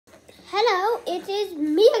it is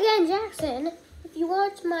me again, Jackson. If you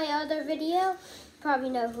watch my other video, you probably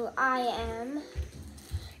know who I am.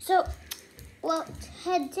 So, well,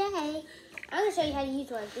 today, I'm going to show you how to use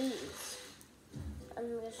one of these. I'm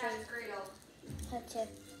going to show you how to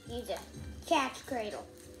use a cat's cradle.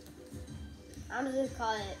 I'm just going to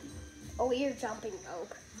call it a weird jumping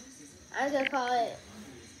rope. I'm going to call it,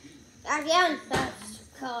 actually, I'm about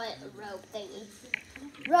to call it a rope thingy.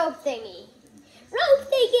 Rope thingy. Rope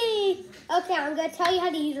thingy! Okay, I'm going to tell you how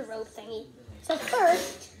to use a rope thingy. So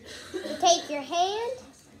first, you take your hand.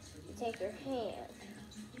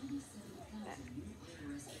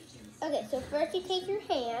 Okay, so first you take your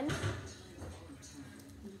hand,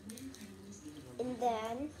 and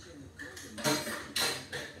then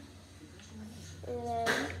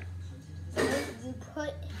you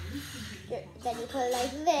put it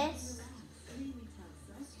like this,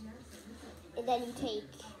 and then you take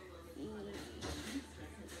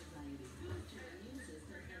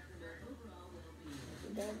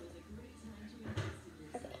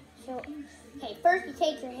first you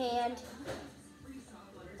take your hand,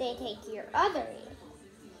 then you take your other hand.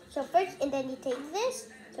 So first, and then you take this,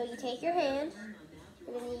 so you take your hand,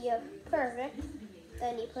 and then you perfect.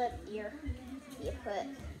 Then you put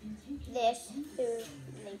this through,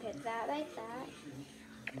 and then you put that like that,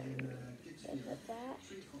 and then put that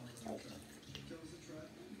like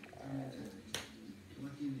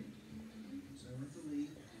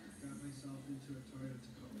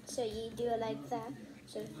so you do it like that.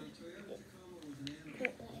 So put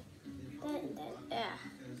it like that,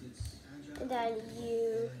 and then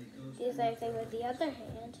you do the same thing with the other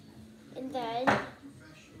hand, and then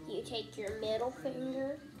you take your middle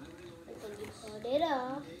finger, and then you put it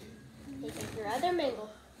up. You take your other middle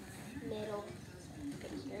finger,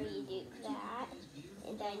 you do that,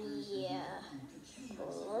 and then you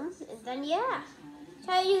boom, and then yeah.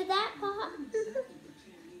 So you do that part.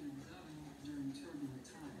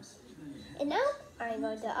 And now I'm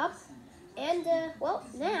going to up, and well,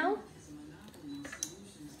 now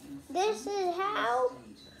this is how.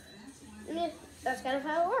 That's kind of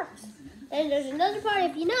how it works. And there's another part.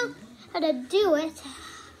 If you know how to do it,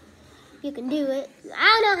 you can do it.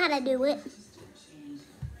 I don't know how to do it.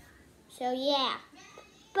 So yeah.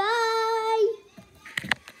 Bye.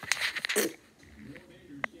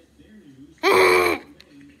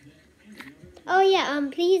 Oh yeah,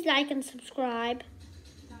 please like and subscribe.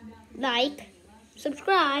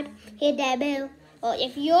 Subscribe, hit that bell. Or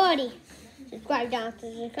if you already subscribed, don't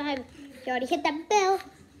subscribe. You already hit that bell.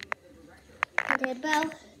 Hit the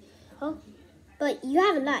bell. Oh, but you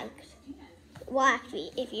haven't liked. Well,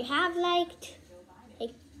 actually, if you have liked,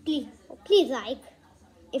 please like.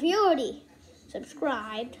 If you already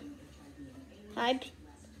subscribed, hype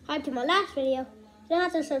to my last video, you don't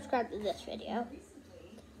have to subscribe to this video.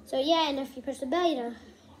 So yeah, and if you push the bell, you don't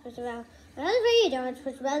push the bell. Another video, you don't have to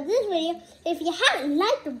push the bell. This video, if you haven't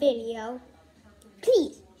liked the video,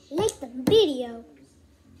 please like the video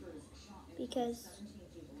because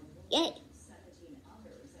yay,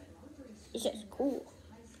 it's just cool.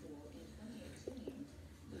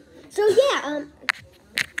 So yeah,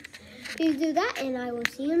 please do that, and I will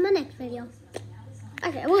see you in my next video.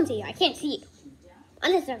 Actually, I won't see you. I can't see you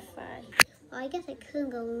unless I'm fine. Well, I guess I could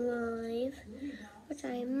go live, which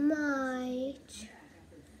I might.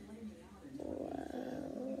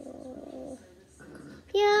 Well,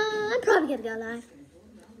 yeah, I'm probably gonna go live.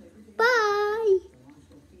 Bye.